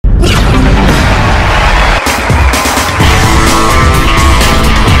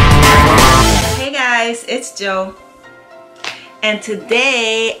it's Joe, and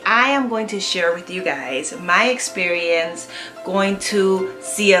today I am going to share with you guys my experience going to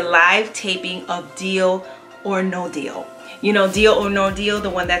see a live taping of Deal or No Deal. You know, Deal or No Deal,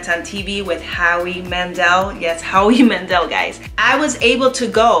 the one that's on TV with Howie Mandel. Yes, Howie Mandel, guys. I was able to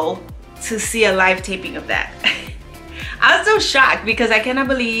go to see a live taping of that. I was so shocked because I cannot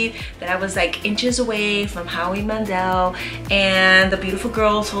believe that I was like inches away from Howie Mandel and the beautiful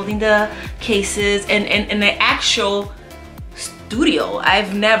girls holding the cases and the actual studio.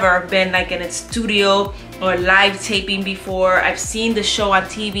 I've never been like in a studio or live taping before. I've seen the show on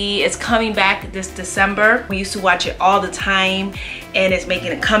TV. It's coming back this December. We used to watch it all the time and it's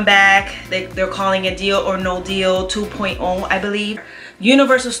making a comeback. They're calling it Deal or No Deal 2.0, I believe.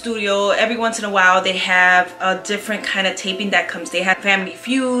 Universal Studio, every once in a while they have a different kind of taping that comes. They have Family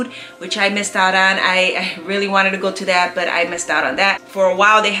Feud, which I missed out on. I really wanted to go to that, but I missed out on that. For a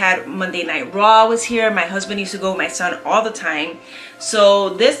while they had Monday Night Raw was here. My husband used to go with my son all the time. So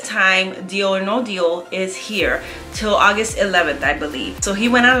this time Deal or No Deal is here till August 11th, I believe. So he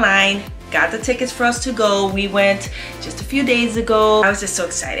went online, got the tickets for us to go. We went just a few days ago. I was just so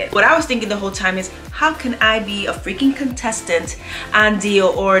excited. What I was thinking the whole time is, how can I be a freaking contestant on Deal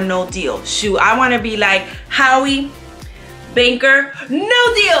or No Deal? Shoot, I want to be like Howie, banker,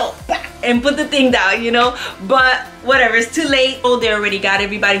 no deal, and put the thing down, you know? But whatever, it's too late. Oh, they already got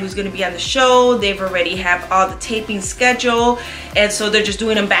everybody who's gonna be on the show. They've already have all the taping schedule, and so they're just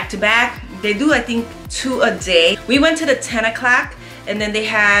doing them back to back. They do, I think, 2 a day. We went to the 10 o'clock. And then they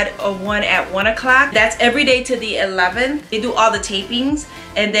had a one at 1 o'clock. That's every day to the 11th. They do all the tapings.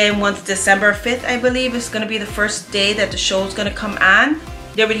 And then once December 5th, I believe, is gonna be the first day that the show's gonna come on.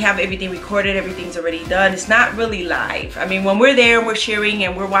 They already have everything recorded, everything's already done. It's not really live. I mean, when we're there and we're cheering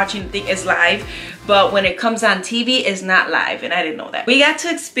and we're watching the thing, it's live. But when it comes on TV, it's not live, and I didn't know that. We got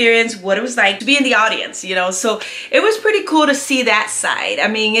to experience what it was like to be in the audience, you know? So it was pretty cool to see that side. I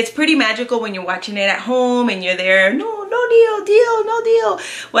mean, it's pretty magical when you're watching it at home and you're there, no deal, deal, no deal,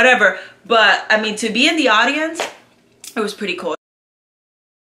 whatever. But I mean, to be in the audience, it was pretty cool.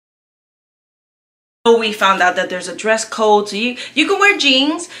 We found out that there's a dress code, so you can wear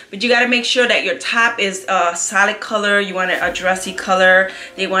jeans, but you got to make sure that your top is a solid color. You want it a dressy color.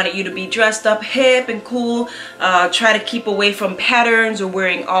 They wanted you to be dressed up hip and cool. Try to keep away from patterns or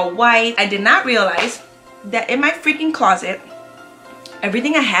wearing all white. I did not realize that in my freaking closet,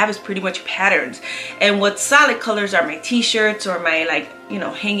 everything I have is pretty much patterns, and what solid colors are my t-shirts or my, like, you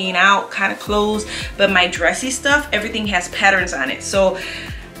know, hanging out kind of clothes, but my dressy stuff, everything has patterns on it. So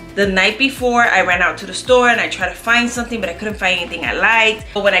the night before, I ran out to the store and I tried to find something, but I couldn't find anything I liked.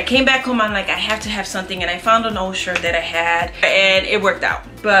 But when I came back home, I'm like, I have to have something, and I found an old shirt that I had, and it worked out.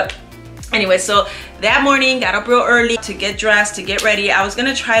 But anyway, so that morning, got up real early to get dressed, to get ready. I was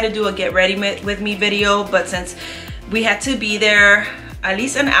gonna try to do a get ready with me video, but since we had to be there at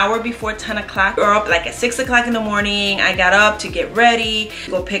least an hour before 10 o'clock, we were up like at 6 o'clock in the morning. I got up to get ready,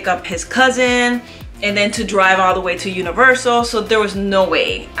 go pick up his cousin, and then to drive all the way to Universal. So there was no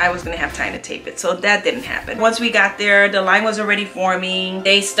way I was gonna have time to tape it. So that didn't happen. Once we got there, the line was already forming.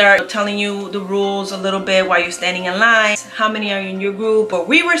 They start telling you the rules a little bit while you're standing in line. How many are in your group? But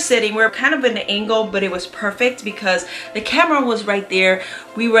we were sitting, we were kind of in an angle, but it was perfect because the camera was right there.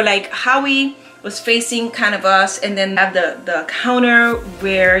 We were like, Howie was facing kind of us, and then have the counter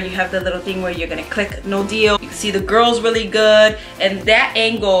where you have the little thing where you're gonna click no deal. You can see the girls really good, and that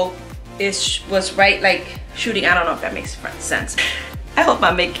angle was right, like shooting. I don't know if that makes sense. I hope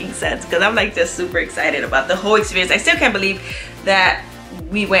I'm making sense, because I'm like just super excited about the whole experience. I still can't believe that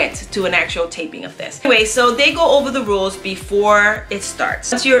we went to an actual taping of this. Anyway, so they go over the rules before it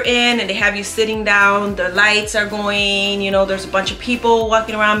starts. Once you're in and they have you sitting down, the lights are going, you know, there's a bunch of people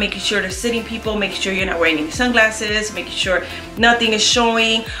walking around, making sure they're sitting people, making sure you're not wearing any sunglasses, making sure nothing is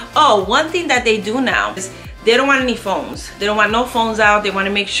showing. Oh, one thing that they do now is they don't want any phones. They don't want no phones out. They want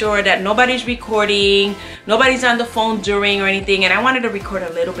to make sure that nobody's recording, nobody's on the phone during or anything. And I wanted to record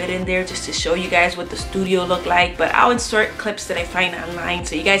a little bit in there just to show you guys what the studio looked like. But I'll insert clips that I find online.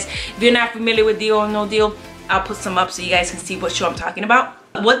 So you guys, if you're not familiar with Deal or No Deal, I'll put some up so you guys can see what show I'm talking about.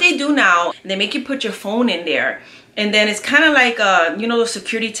 What they do now, they make you put your phone in there. And then it's kind of like, you know, those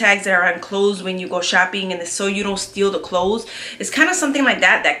security tags that are on clothes when you go shopping, and it's so you don't steal the clothes. It's kind of something like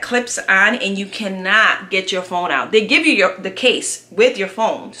that that clips on, and you cannot get your phone out. They give you the case with your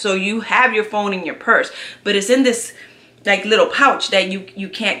phone, so you have your phone in your purse, but it's in this like little pouch that you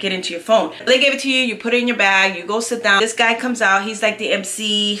can't get into your phone. They gave it to you, you put it in your bag, you go sit down. This guy comes out, he's like the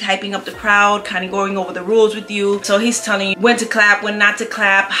MC, hyping up the crowd, kind of going over the rules with you. So he's telling you when to clap, when not to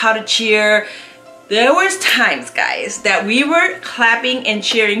clap, how to cheer. There was times, guys, that we were clapping and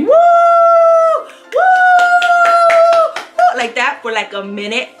cheering, woo, woo, like that for like a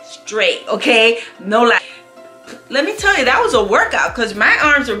minute straight, okay? No lie. Let me tell you, that was a workout because my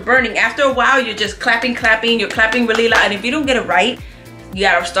arms were burning. After a while, you're just clapping, you're clapping really loud, and if you don't get it right, you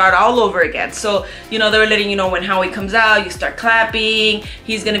gotta start all over again. So, you know, they were letting you know when Howie comes out, you start clapping.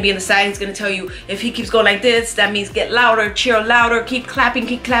 He's gonna be in the side, he's gonna tell you if he keeps going like this, that means get louder, cheer louder, keep clapping,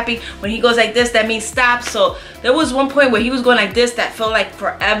 keep clapping. When he goes like this, that means stop. So there was one point where he was going like this that felt like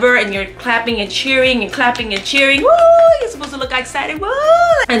forever, and you're clapping and cheering and clapping and cheering. Woo! You're supposed to look excited. Woo!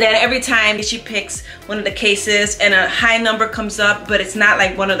 And then every time she picks one of the cases and a high number comes up, but it's not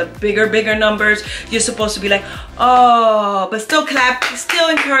like one of the bigger numbers, you're supposed to be like, oh, but still clap, still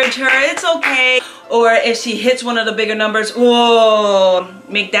encourage her, it's okay. Or if she hits one of the bigger numbers, whoa,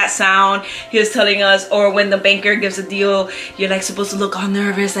 make that sound. He was telling us. Or when the banker gives a deal, you're like supposed to look all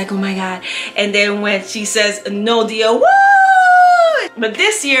nervous, like, oh my God. And then when she says no deal, woo! But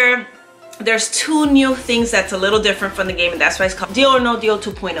this year, there's two new things that's a little different from the game, and that's why it's called Deal or No Deal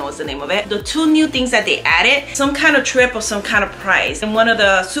 2.0 is the name of it. The two new things that they added, some kind of trip or some kind of prize in one of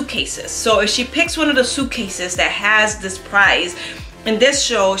the suitcases. So if she picks one of the suitcases that has this prize, in this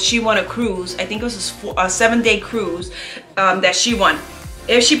show, she won a cruise. I think it was a 7-day cruise that she won.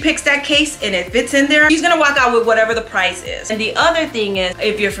 If she picks that case and if it's in there, she's gonna walk out with whatever the prize is. And the other thing is,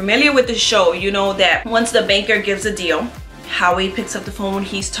 if you're familiar with the show, you know that once the banker gives a deal, Howie picks up the phone,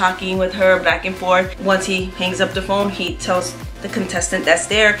 he's talking with her back and forth. Once he hangs up the phone, he tells the contestant that's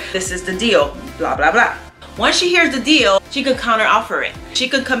there, this is the deal, blah, blah, blah. Once she hears the deal, she could counter offer it. She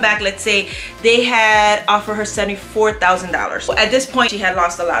could come back, let's say they had offered her $74,000. So at this point, she had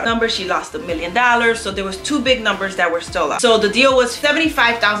lost a lot of numbers. She lost $1 million. So there was two big numbers that were still up. So the deal was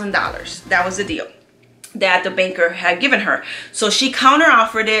 $75,000. That was the deal that the banker had given her. So she counter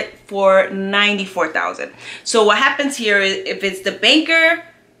offered it for $94,000. So what happens here is if it's the banker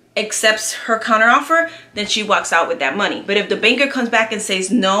accepts her counter offer, then she walks out with that money. But if the banker comes back and says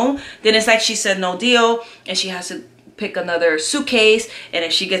no, then it's like she said no deal, and she has to pick another suitcase. And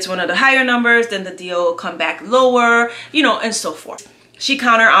if she gets one of the higher numbers, then the deal will come back lower, you know, and so forth. She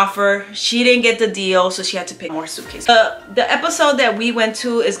counter offer, she didn't get the deal, so she had to pick more suitcases. The episode that we went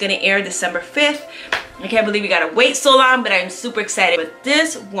to is gonna air December 5th. I can't believe we gotta wait so long, but I'm super excited. But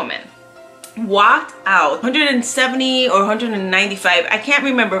this woman walked out 170 or 195, I can't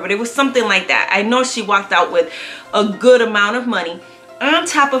remember, but it was something like that. I know she walked out with a good amount of money on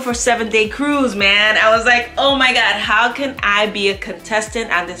top of her 7-day cruise, man. I was like, oh my God, how can I be a contestant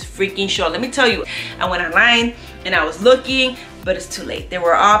on this freaking show? Let me tell you, I went online and I was looking, but it's too late. They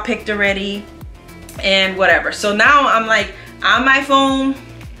were all picked already and whatever. So now I'm like on my phone,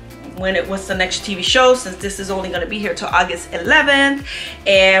 what's the next TV show, since this is only going to be here till August 11th,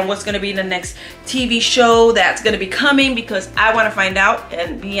 and what's going to be the next TV show that's going to be coming, because I want to find out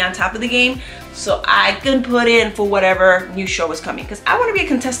and be on top of the game so I can put in for whatever new show is coming, because I want to be a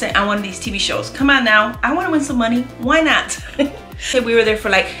contestant on one of these TV shows. Come on now, I want to win some money. Why not? We were there for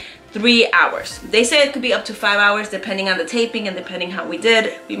like 3 hours. They said it could be up to 5 hours depending on the taping and depending how we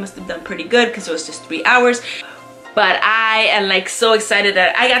did. We must have done pretty good because it was just 3 hours. But I am like so excited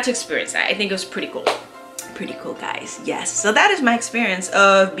that I got to experience that. I think it was pretty cool. Pretty cool, guys. Yes. So that is my experience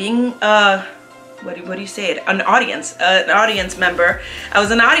of being what do you say it? An audience member. I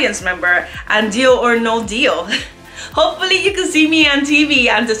was an audience member on Deal or No Deal. Hopefully you can see me on TV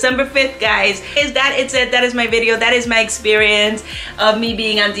on December 5th, guys. That is my video. That is my experience of me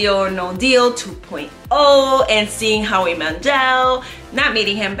being on Deal or No Deal 2.0 and seeing Howie Mandel. Not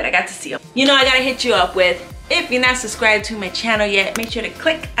meeting him, but I got to see him. You know, I gotta hit you up with, if you're not subscribed to my channel yet, make sure to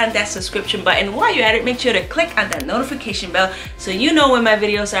click on that subscription button. While you're at it, make sure to click on that notification bell so you know when my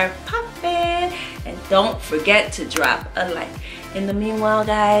videos are popping. And don't forget to drop a like. In the meanwhile,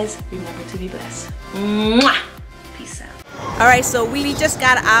 guys, remember to be blessed. Mwah! Peace out. Alright, so we just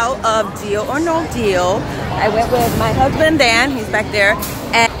got out of Deal or No Deal. I went with my husband, Dan, he's back there,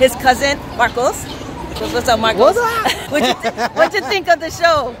 and his cousin, Marcos. What's up, Marcos? What's up? What'd you think of the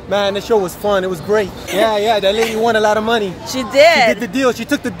show? Man, the show was fun. It was great. Yeah, that lady won a lot of money. She did. She did the deal. She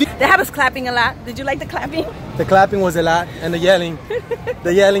took the deal. They have us clapping a lot. Did you like the clapping? The clapping was a lot, and the yelling.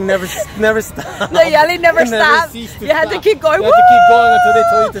 The yelling never stopped. The yelling never stopped. You had to keep going. You had to keep going until they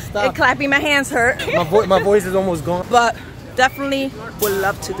told you to stop. And clapping, my hands hurt. My voice is almost gone. But definitely would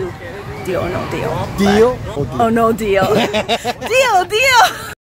love to do Deal or No Deal. Deal or No Deal? Deal.